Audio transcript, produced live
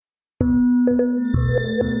Welcome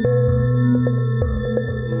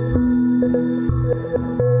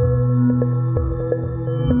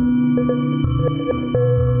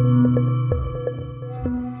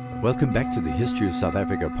back to the History of South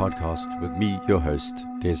Africa podcast with me, your host,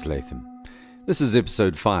 Des Latham. This is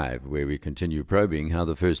episode 5, where we continue probing how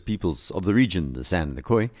the first peoples of the region, the San and the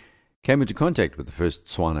Khoi, came into contact with the first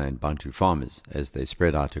Tswana and Bantu farmers as they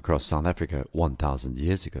spread out across South Africa 1,000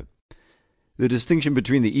 years ago. The distinction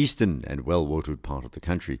between the eastern and well-watered part of the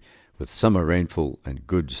country, with summer rainfall and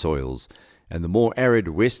good soils, and the more arid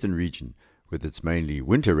western region, with its mainly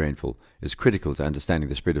winter rainfall, is critical to understanding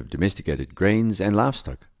the spread of domesticated grains and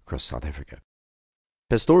livestock across South Africa.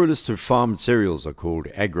 Pastoralists who farmed cereals are called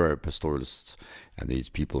agro-pastoralists, and these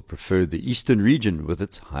people preferred the eastern region with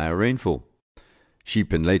its higher rainfall.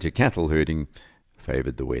 Sheep and later cattle herding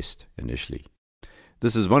favored the west initially.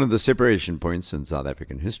 This is one of the separation points in South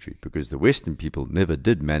African history, because the western people never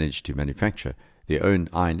did manage to manufacture their own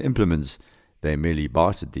iron implements. They merely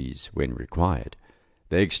bartered these when required.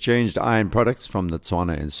 They exchanged iron products from the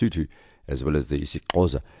Tswana and Sotho, as well as the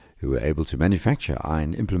isiXhosa, who were able to manufacture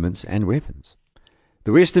iron implements and weapons.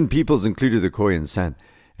 The western peoples included the Khoi and San,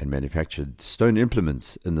 and manufactured stone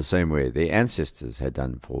implements in the same way their ancestors had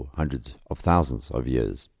done for hundreds of thousands of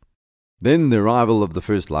years. Then the arrival of the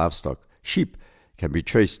first livestock, sheep, can be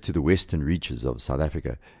traced to the western reaches of South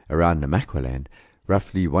Africa around Namaqualand,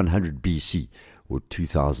 roughly 100 BC, or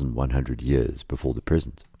 2,100 years before the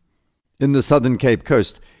present. In the southern Cape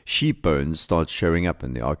Coast, sheep bones start showing up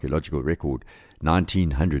in the archaeological record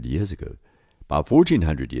 1,900 years ago. By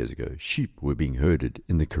 1,400 years ago, sheep were being herded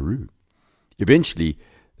in the Karoo. Eventually,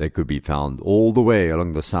 they could be found all the way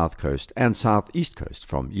along the south coast and southeast coast,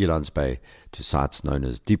 from Elands Bay to sites known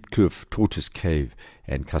as Diepkloof, Tortoise Cave,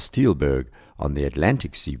 and Kasteelberg on the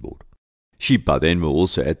Atlantic seaboard. Sheep by then were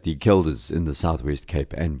also at the Kelders in the southwest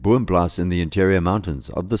Cape and Boomplas in the interior mountains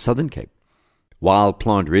of the southern Cape. Wild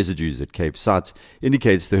plant residues at Cape sites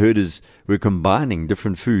indicates the herders were combining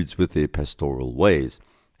different foods with their pastoral ways.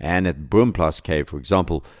 And at Boomplas Cave, for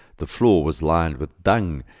example, the floor was lined with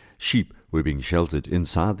dung. Sheep were being sheltered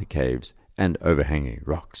inside the caves and overhanging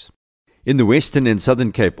rocks. In the western and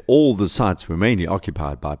southern Cape, all the sites were mainly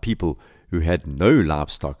occupied by people who had no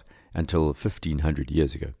livestock until 1,500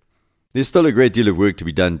 years ago. There's still a great deal of work to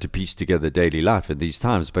be done to piece together daily life in these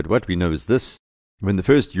times, but what we know is this. When the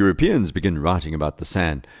first Europeans begin writing about the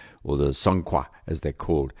San, or the Sonkwa as they're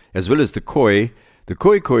called, as well as the Khoi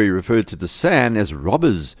referred to the San as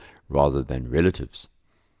robbers rather than relatives.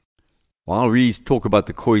 While we talk about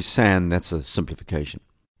the Khoi San, that's a simplification.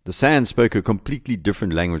 The San spoke a completely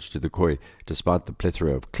different language to the Khoi, despite the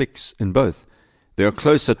plethora of cliques in both. There are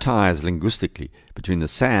closer ties linguistically between the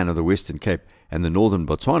San of the Western Cape and the northern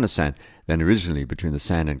Botswana San than originally between the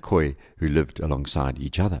San and Khoi, who lived alongside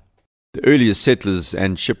each other. The earliest settlers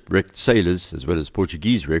and shipwrecked sailors, as well as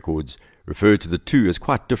Portuguese records, refer to the two as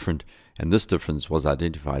quite different, and this difference was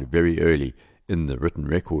identified very early in the written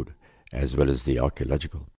record, as well as the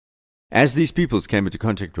archaeological. As these peoples came into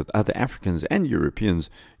contact with other Africans and Europeans,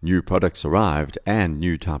 new products arrived and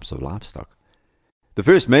new types of livestock. The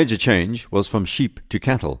first major change was from sheep to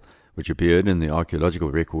cattle, which appeared in the archaeological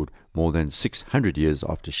record more than 600 years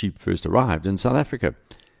after sheep first arrived in South Africa.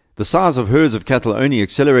 The size of herds of cattle only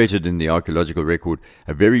accelerated in the archaeological record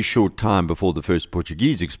a very short time before the first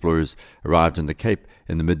Portuguese explorers arrived in the Cape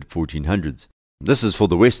in the mid-1400s. This is for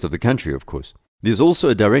the west of the country, of course. There's also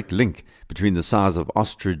a direct link between the size of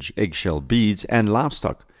ostrich eggshell beads and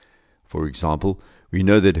livestock. For example, we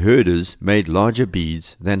know that herders made larger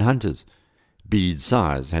beads than hunters. Bead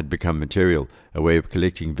size had become material, a way of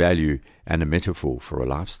collecting value and a metaphor for a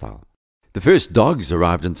lifestyle. The first dogs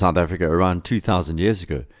arrived in South Africa around 2,000 years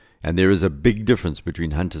ago, and there is a big difference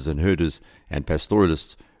between hunters and herders and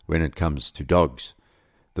pastoralists when it comes to dogs.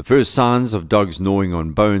 The first signs of dogs gnawing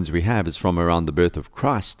on bones we have is from around the birth of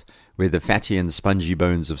Christ, where the fatty and spongy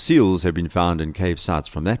bones of seals have been found in cave sites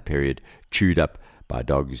from that period, chewed up by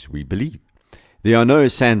dogs, we believe. There are no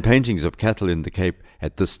sand paintings of cattle in the Cape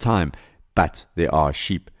at this time, but there are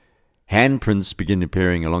sheep. Handprints begin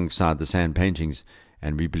appearing alongside the sand paintings,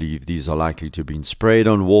 and we believe these are likely to have been sprayed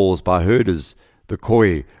on walls by herders, the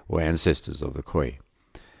Khoi, or ancestors of the Khoi.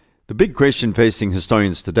 The big question facing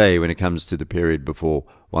historians today when it comes to the period before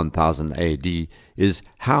 1000 AD is,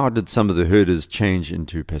 how did some of the herders change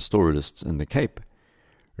into pastoralists in the Cape?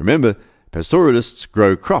 Remember, pastoralists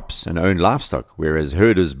grow crops and own livestock, whereas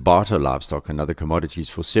herders barter livestock and other commodities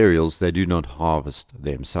for cereals they do not harvest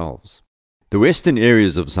themselves. The western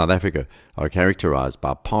areas of South Africa are characterized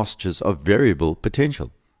by pastures of variable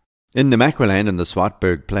potential. In Namaqualand and the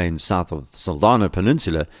Swartberg Plains south of the Saldanha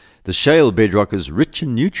Peninsula, the shale bedrock is rich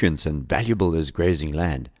in nutrients and valuable as grazing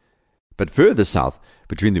land. But further south,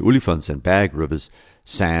 between the Olifants and Berg rivers,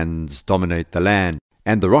 sands dominate the land,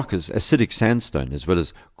 and the rock is acidic sandstone as well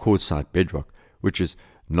as quartzite bedrock, which is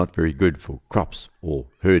not very good for crops or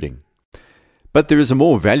herding. But there is a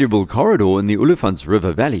more valuable corridor in the Olifants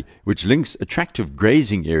River Valley, which links attractive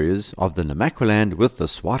grazing areas of the Namaqualand with the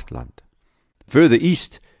Swartland. Further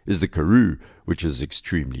east is the Karoo, which is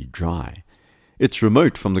extremely dry. It's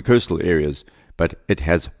remote from the coastal areas, but it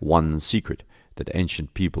has one secret that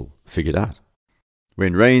ancient people figured out.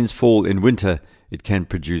 When rains fall in winter, it can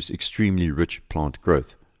produce extremely rich plant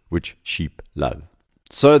growth, which sheep love.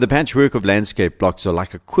 So the patchwork of landscape blocks are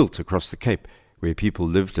like a quilt across the Cape, where people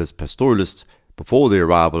lived as pastoralists before the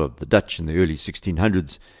arrival of the Dutch in the early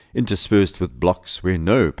 1600s, interspersed with blocks where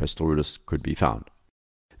no pastoralists could be found.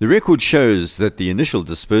 The record shows that the initial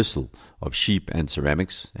dispersal of sheep and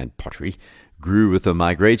ceramics and pottery grew with a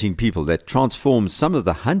migrating people that transformed some of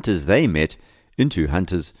the hunters they met into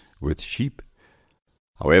hunters with sheep.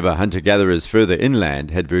 However, hunter-gatherers further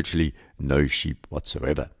inland had virtually no sheep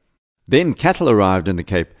whatsoever. Then cattle arrived in the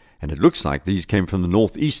Cape, and it looks like these came from the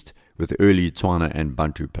northeast with early Tswana and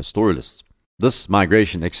Bantu pastoralists. This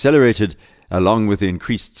migration accelerated along with the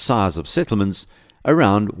increased size of settlements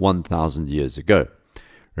around 1,000 years ago.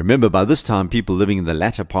 Remember, by this time, people living in the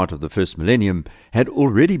latter part of the first millennium had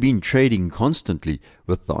already been trading constantly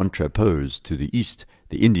with the entrepôts to the east,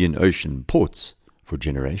 the Indian Ocean ports, for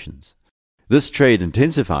generations. This trade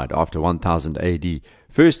intensified after 1000 AD,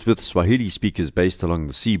 first with Swahili speakers based along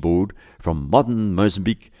the seaboard from modern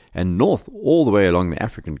Mozambique and north all the way along the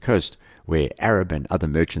African coast, where Arab and other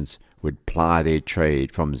merchants would ply their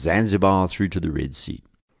trade from Zanzibar through to the Red Sea.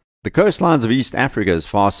 The coastlines of East Africa as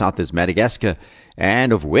far south as Madagascar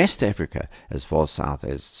and of West Africa as far south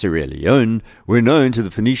as Sierra Leone were known to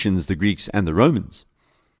the Phoenicians, the Greeks, and the Romans.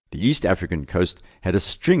 The East African coast had a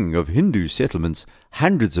string of Hindu settlements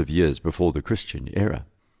hundreds of years before the Christian era.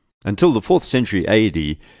 Until the 4th century AD,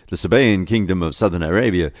 the Sabaean kingdom of southern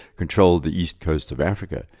Arabia controlled the east coast of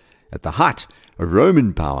Africa. At the height of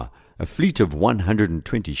Roman power, a fleet of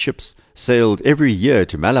 120 ships sailed every year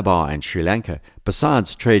to Malabar and Sri Lanka,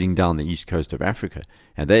 besides trading down the east coast of Africa,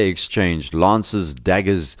 and they exchanged lances,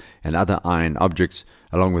 daggers, and other iron objects,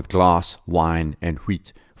 along with glass, wine, and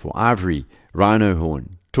wheat, for ivory, rhino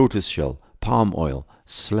horn, tortoiseshell, palm oil,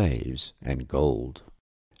 slaves, and gold.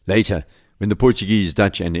 Later, when the Portuguese,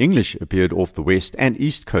 Dutch, and English appeared off the west and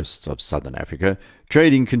east coasts of southern Africa,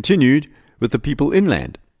 trading continued with the people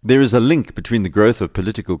inland. There is a link between the growth of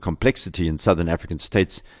political complexity in southern African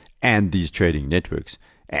states and these trading networks,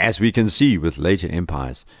 as we can see with later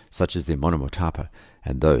empires such as the Monomotapa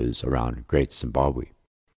and those around Great Zimbabwe.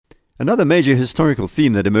 Another major historical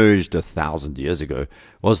theme that emerged 1,000 years ago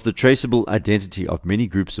was the traceable identity of many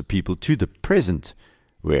groups of people to the present,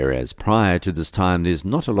 whereas prior to this time there's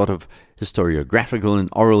not a lot of historiographical and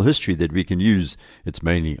oral history that we can use. It's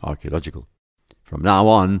mainly archaeological. From now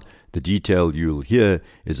on, the detail you'll hear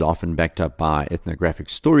is often backed up by ethnographic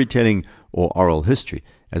storytelling or oral history,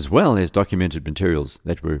 as well as documented materials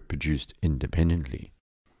that were produced independently.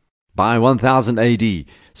 By 1000 AD,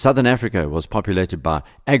 southern Africa was populated by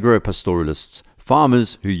agro-pastoralists,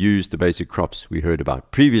 farmers who used the basic crops we heard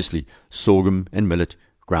about previously: sorghum and millet,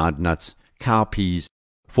 ground nuts, cowpeas,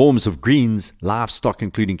 forms of greens, livestock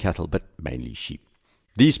including cattle, but mainly sheep.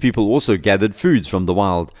 These people also gathered foods from the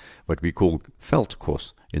wild, what we call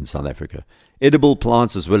veldkos in South Africa, edible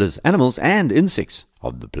plants as well as animals and insects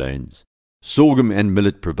of the plains. Sorghum and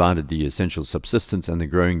millet provided the essential subsistence, and the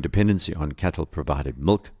growing dependency on cattle provided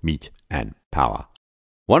milk, meat, and power.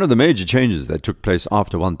 One of the major changes that took place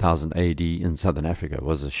after 1000 AD in southern Africa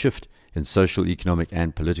was a shift in social, economic,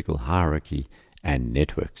 and political hierarchy and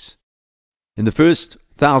networks. In the first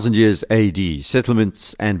 1000 years AD,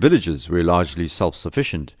 settlements and villages were largely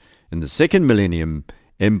self-sufficient. In the second millennium,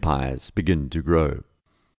 empires begin to grow.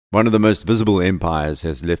 One of the most visible empires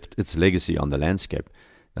has left its legacy on the landscape,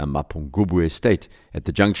 the Mapungubwe state at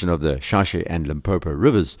the junction of the Shashe and Limpopo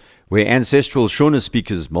rivers, where ancestral Shona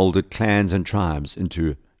speakers molded clans and tribes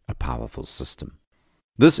into a powerful system.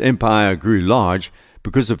 This empire grew large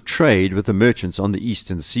because of trade with the merchants on the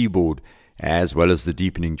eastern seaboard, as well as the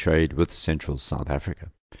deepening trade with central South Africa.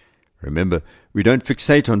 Remember, we don't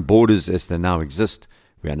fixate on borders as they now exist.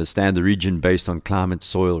 We understand the region based on climate,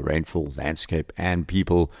 soil, rainfall, landscape, and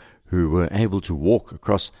people who were able to walk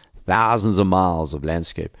across thousands of miles of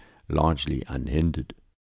landscape largely unhindered.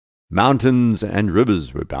 Mountains and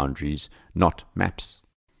rivers were boundaries, not maps.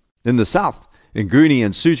 In the south, Nguni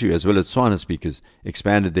and Sotho, as well as Tswana speakers,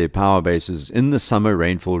 expanded their power bases in the summer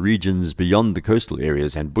rainfall regions beyond the coastal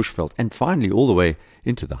areas and bushveld, and finally all the way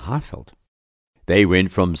into the highveld. They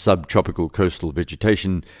went from subtropical coastal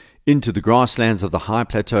vegetation into the grasslands of the high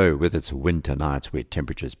plateau with its winter nights where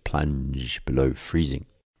temperatures plunge below freezing.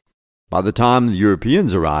 By the time the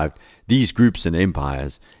Europeans arrived, these groups and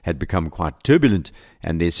empires had become quite turbulent,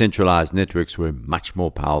 and their centralized networks were much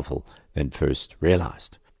more powerful than first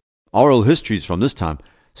realized. Oral histories from this time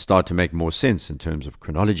start to make more sense in terms of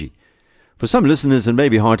chronology. For some listeners, it may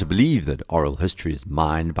be hard to believe that oral history is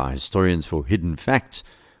mined by historians for hidden facts,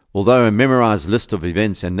 although a memorized list of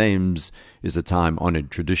events and names is a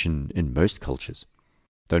time-honored tradition in most cultures.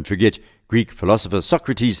 Don't forget, Greek philosopher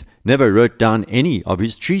Socrates never wrote down any of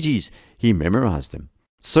his treatises, he memorized them.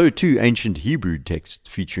 So too ancient Hebrew texts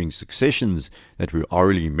featuring successions that were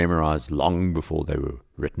orally memorized long before they were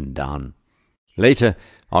written down. Later,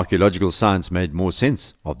 archaeological science made more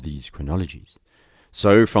sense of these chronologies.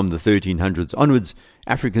 So, from the 1300s onwards,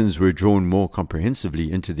 Africans were drawn more comprehensively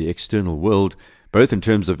into the external world, both in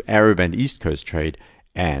terms of Arab and East Coast trade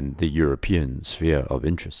and the European sphere of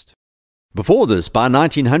interest. Before this, by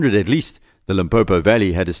 1900 at least, the Limpopo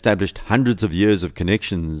Valley had established hundreds of years of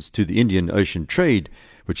connections to the Indian Ocean trade,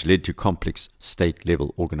 which led to complex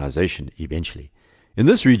state-level organization eventually. In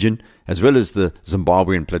this region, as well as the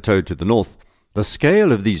Zimbabwean plateau to the north, the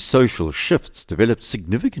scale of these social shifts developed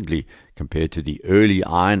significantly compared to the early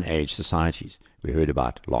Iron Age societies we heard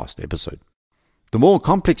about last episode. The more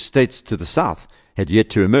complex states to the south had yet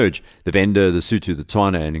to emerge, the Venda, the Sotho, the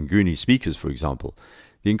Tswana, and Nguni speakers, for example.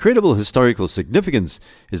 The incredible historical significance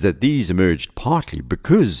is that these emerged partly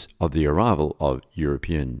because of the arrival of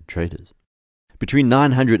European traders. Between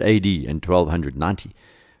 900 AD and 1290,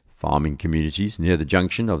 farming communities near the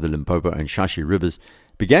junction of the Limpopo and Shashi rivers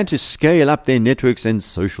began to scale up their networks and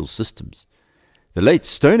social systems. The late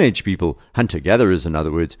Stone Age people, hunter-gatherers in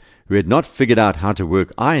other words, who had not figured out how to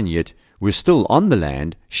work iron yet, were still on the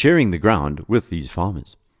land, sharing the ground with these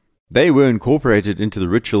farmers. They were incorporated into the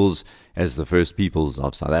rituals as the first peoples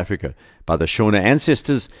of South Africa by the Shona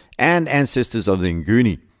ancestors and ancestors of the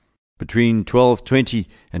Nguni. Between 1220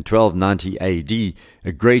 and 1290 AD,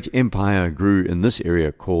 a great empire grew in this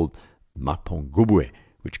area called Mapungubwe,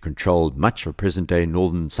 which controlled much of present-day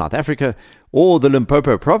northern South Africa, or the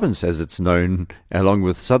Limpopo province as it's known, along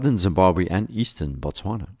with southern Zimbabwe and eastern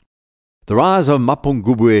Botswana. The rise of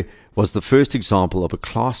Mapungubwe was the first example of a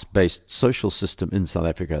class-based social system in South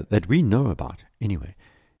Africa that we know about anyway.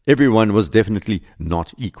 Everyone was definitely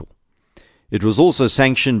not equal. It was also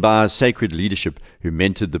sanctioned by a sacred leadership who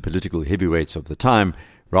mentored the political heavyweights of the time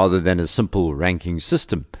rather than a simple ranking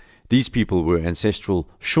system. These people were ancestral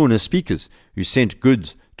Shona speakers who sent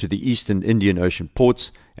goods to the eastern Indian Ocean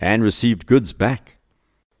ports and received goods back.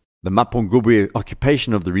 The Mapungubwe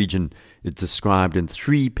occupation of the region is described in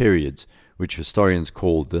three periods, which historians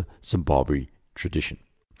call the Zimbabwe tradition.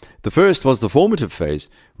 The first was the formative phase,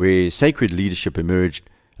 where sacred leadership emerged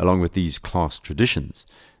along with these class traditions.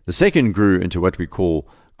 The second grew into what we call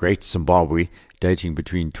Great Zimbabwe, dating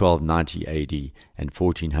between 1290 AD and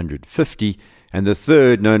 1450, and the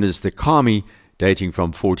third, known as the Kami, dating from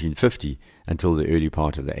 1450 until the early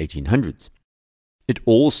part of the 1800s. It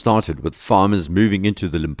all started with farmers moving into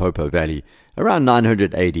the Limpopo Valley around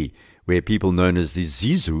 900 AD, where people known as the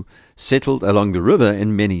Zizu settled along the river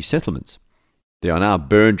in many settlements. There are now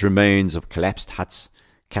burned remains of collapsed huts,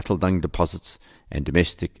 cattle dung deposits, and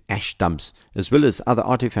domestic ash dumps, as well as other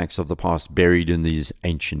artifacts of the past buried in these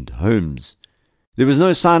ancient homes. There was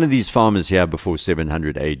no sign of these farmers here before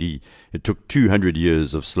 700 AD. It took 200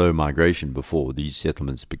 years of slow migration before these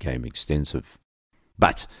settlements became extensive.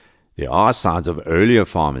 But there are signs of earlier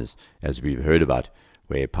farmers, as we've heard about,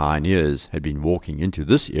 where pioneers had been walking into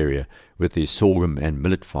this area with their sorghum and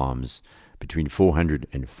millet farms between 400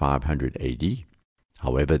 and 500 AD.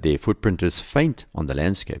 However, their footprint is faint on the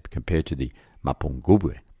landscape compared to the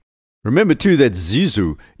Mapungubwe. Remember too that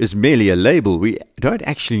Zizu is merely a label. We don't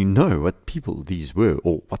actually know what people these were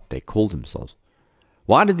or what they called themselves.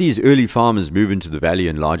 Why did these early farmers move into the valley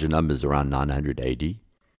in larger numbers around 900 AD?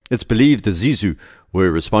 It's believed the Zizu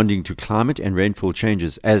were responding to climate and rainfall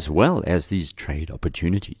changes as well as these trade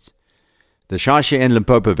opportunities. The Shashi and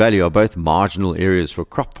Limpopo Valley are both marginal areas for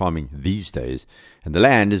crop farming these days, and the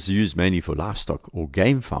land is used mainly for livestock or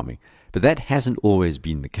game farming, but that hasn't always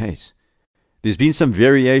been the case. There's been some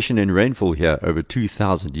variation in rainfall here over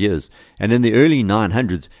 2,000 years, and in the early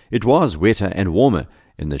 900s it was wetter and warmer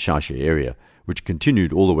in the Shashi area, which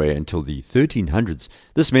continued all the way until the 1300s.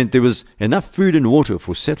 This meant there was enough food and water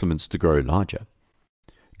for settlements to grow larger.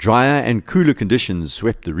 Drier and cooler conditions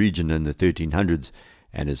swept the region in the 1300s,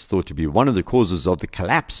 and is thought to be one of the causes of the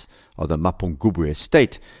collapse of the Mapungubwe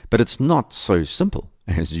state, but it's not so simple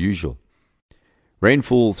as usual.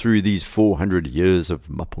 Rainfall through these 400 years of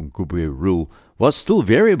Mapungubwe rule was still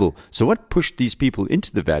variable, so what pushed these people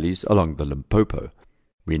into the valleys along the Limpopo?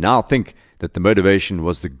 We now think that the motivation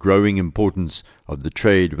was the growing importance of the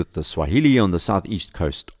trade with the Swahili on the southeast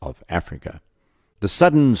coast of Africa. The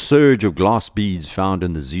sudden surge of glass beads found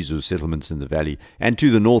in the Zizu settlements in the valley and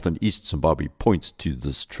to the north and east Zimbabwe points to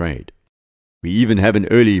this trade. We even have an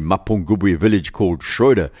early Mapungubwe village called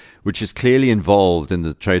Schroeder, which is clearly involved in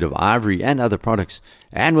the trade of ivory and other products,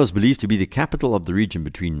 and was believed to be the capital of the region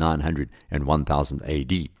between 900 and 1000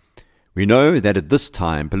 AD. We know that at this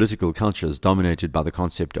time political culture is dominated by the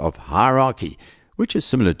concept of hierarchy, which is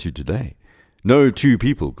similar to today. No two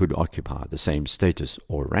people could occupy the same status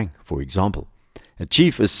or rank, for example. A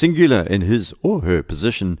chief is singular in his or her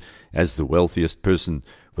position as the wealthiest person,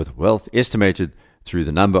 with wealth estimated through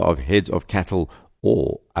the number of heads of cattle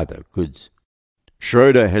or other goods.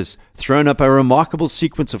 Schroeder has thrown up a remarkable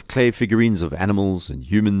sequence of clay figurines of animals and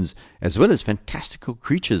humans, as well as fantastical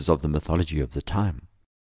creatures of the mythology of the time.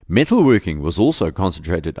 Metalworking was also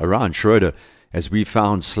concentrated around Schroeder, as we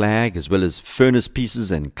found slag as well as furnace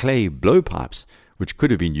pieces and clay blowpipes, which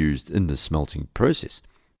could have been used in the smelting process.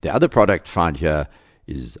 The other product found here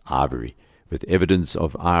is ivory, with evidence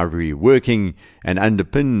of ivory working and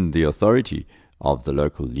underpin the authority of the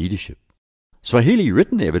local leadership. Swahili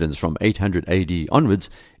written evidence from 800 AD onwards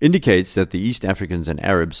indicates that the East Africans and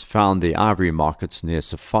Arabs found their ivory markets near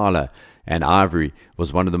Sofala, and ivory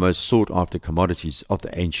was one of the most sought-after commodities of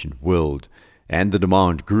the ancient world, and the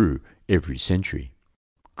demand grew every century.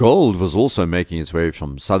 Gold was also making its way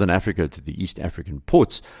from southern Africa to the East African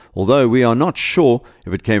ports, although we are not sure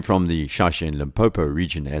if it came from the Shasha and Limpopo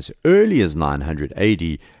region as early as 900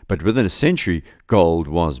 AD, but within a century gold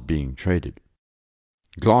was being traded.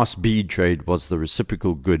 Glass bead trade was the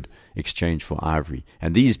reciprocal good exchange for ivory,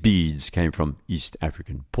 and these beads came from East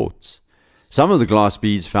African ports. Some of the glass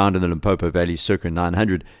beads found in the Limpopo Valley circa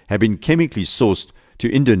 900 have been chemically sourced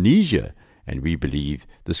to Indonesia, and we believe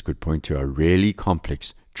this could point to a really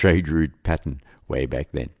complex trade route pattern way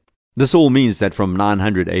back then. This all means that from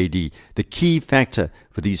 900 AD, the key factor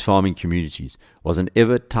for these farming communities was an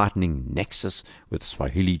ever-tightening nexus with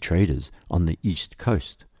Swahili traders on the east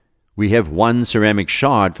coast. We have one ceramic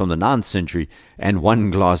shard from the 9th century and one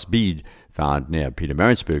glass bead found near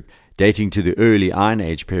Pietermaritzburg dating to the early Iron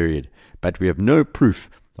Age period, but we have no proof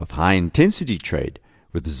of high-intensity trade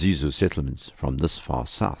with the Zizu settlements from this far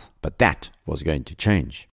south. But that was going to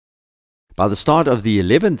change. By the start of the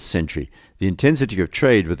 11th century, the intensity of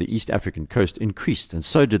trade with the East African coast increased, and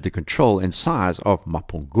so did the control and size of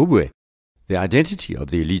Mapungubwe. The identity of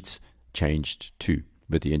the elites changed too,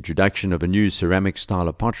 with the introduction of a new ceramic style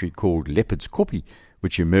of pottery called leopard's kopi,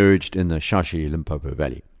 which emerged in the Shasha Limpopo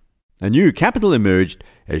Valley. A new capital emerged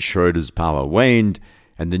as Schroeder's power waned,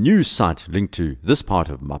 and the new site linked to this part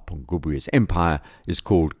of Mapungubwe's empire is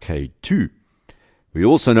called K2. We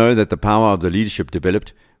also know that the power of the leadership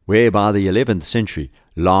developed, where by the 11th century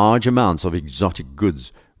large amounts of exotic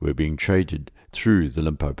goods were being traded through the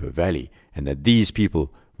Limpopo Valley, and that these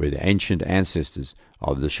people were the ancient ancestors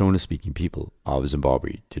of the Shona-speaking people of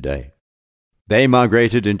Zimbabwe today. They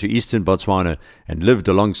migrated into eastern Botswana and lived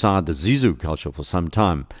alongside the Zizu culture for some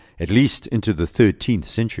time, at least into the 13th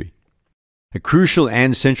century. A crucial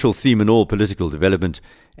and central theme in all political development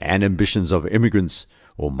and ambitions of immigrants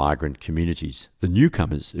or migrant communities, the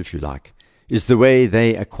newcomers, if you like, is the way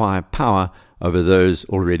they acquire power over those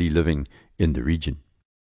already living in the region.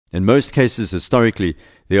 In most cases, historically,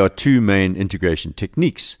 there are two main integration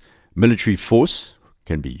techniques. Military force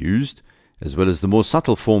can be used, as well as the more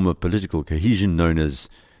subtle form of political cohesion known as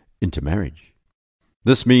intermarriage.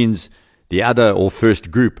 This means the other or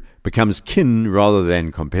first group becomes kin rather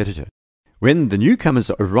than competitor. When the newcomers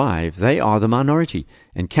arrive, they are the minority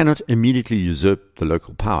and cannot immediately usurp the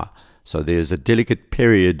local power, so there is a delicate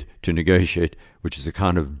period to negotiate, which is a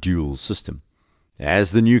kind of dual system.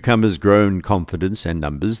 As the newcomers grow in confidence and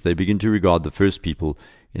numbers, they begin to regard the first people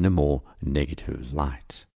in a more negative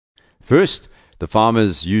light. First, the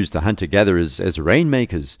farmers used the hunter-gatherers as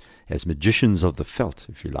rainmakers, as magicians of the veldt,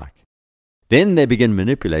 if you like. Then they begin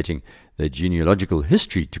manipulating their genealogical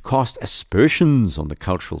history to cast aspersions on the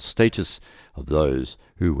cultural status of those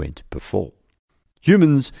who went before.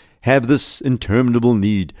 Humans have this interminable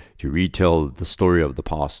need to retell the story of the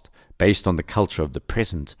past based on the culture of the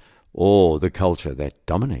present or the culture that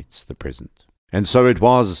dominates the present. And so it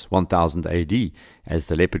was 1000 AD as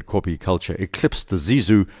the leopard kopi culture eclipsed the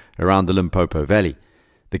Zizu around the Limpopo Valley.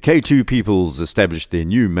 The K2 peoples established their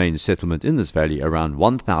new main settlement in this valley around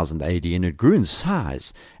 1000 AD, and it grew in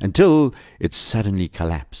size until it suddenly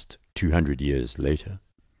collapsed 200 years later.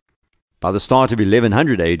 By the start of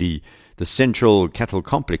 1100 AD, the central cattle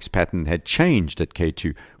complex pattern had changed at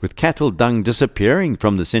K2, with cattle dung disappearing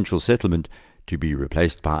from the central settlement to be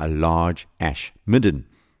replaced by a large ash midden.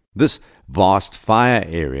 This vast fire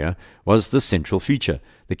area was the central feature.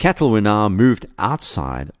 The cattle were now moved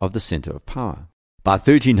outside of the center of power. By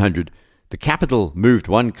 1300, the capital moved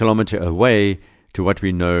 1 kilometer away to what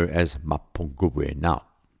we know as Mapungubwe now.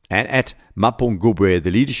 And at Mapungubwe,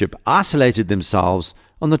 the leadership isolated themselves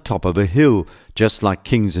on the top of a hill, just like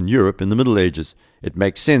kings in Europe in the Middle Ages. It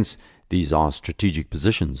makes sense. These are strategic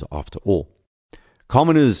positions, after all.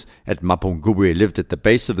 Commoners at Mapungubwe lived at the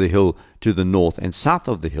base of the hill to the north and south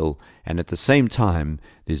of the hill, and at the same time,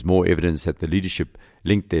 there's more evidence that the leadership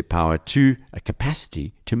linked their power to a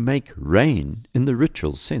capacity to make rain in the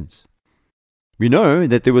ritual sense. We know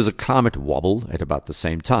that there was a climate wobble at about the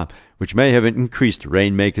same time, which may have increased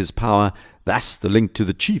rainmakers' power, thus the link to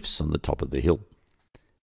the chiefs on the top of the hill.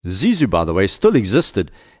 Zizu, by the way, still existed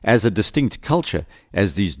as a distinct culture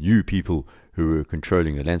as these new people who were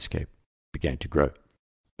controlling the landscape began to grow.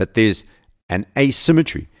 But there's an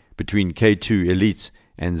asymmetry between K2 elites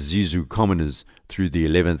and Zizu commoners through the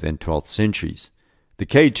 11th and 12th centuries. The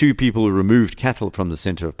K2 people removed cattle from the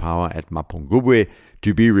center of power at Mapungubwe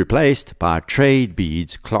to be replaced by trade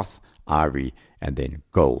beads, cloth, ivory, and then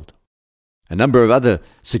gold. A number of other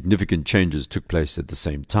significant changes took place at the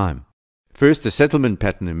same time. First, a settlement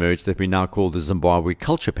pattern emerged that we now call the Zimbabwe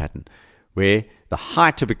culture pattern, where the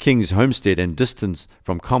height of a king's homestead and distance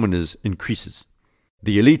from commoners increases.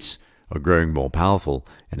 The elites are growing more powerful,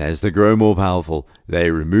 and as they grow more powerful, they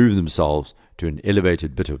remove themselves to an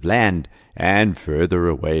elevated bit of land and further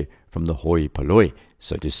away from the hoi polloi,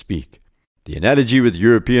 so to speak. The analogy with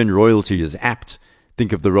European royalty is apt.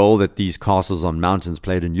 Think of the role that these castles on mountains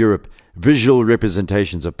played in Europe, visual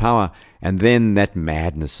representations of power, and then that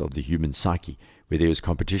madness of the human psyche, where there is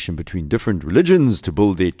competition between different religions to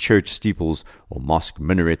build their church steeples or mosque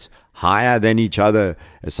minarets higher than each other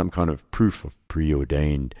as some kind of proof of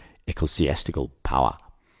preordained ecclesiastical power.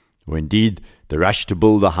 Or indeed, the rush to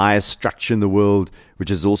build the highest structure in the world,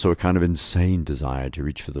 which is also a kind of insane desire to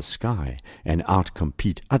reach for the sky and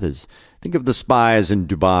outcompete others. Think of the spires in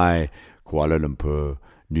Dubai, Kuala Lumpur,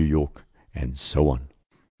 New York, and so on.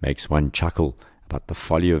 Makes one chuckle about the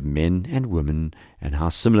folly of men and women and how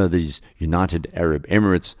similar these United Arab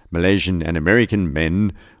Emirates, Malaysian and American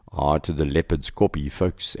men are to the Leopard's Kopi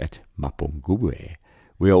folks at Mapungubwe.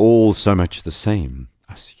 We are all so much the same,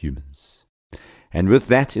 us humans. And with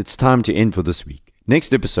that, it's time to end for this week.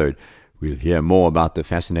 Next episode, we'll hear more about the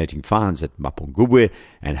fascinating finds at Mapungubwe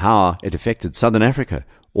and how it affected southern Africa,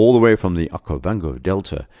 all the way from the Okavango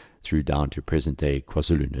Delta through down to present-day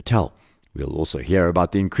KwaZulu-Natal. We'll also hear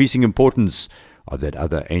about the increasing importance of that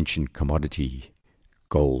other ancient commodity,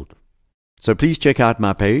 gold. So please check out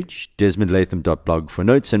my page, desmondlatham.blog, for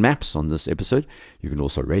notes and maps on this episode. You can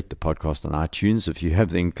also rate the podcast on iTunes if you have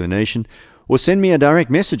the inclination, or send me a direct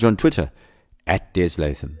message on Twitter,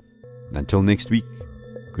 @DesLatham. Until next week,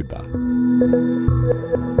 goodbye.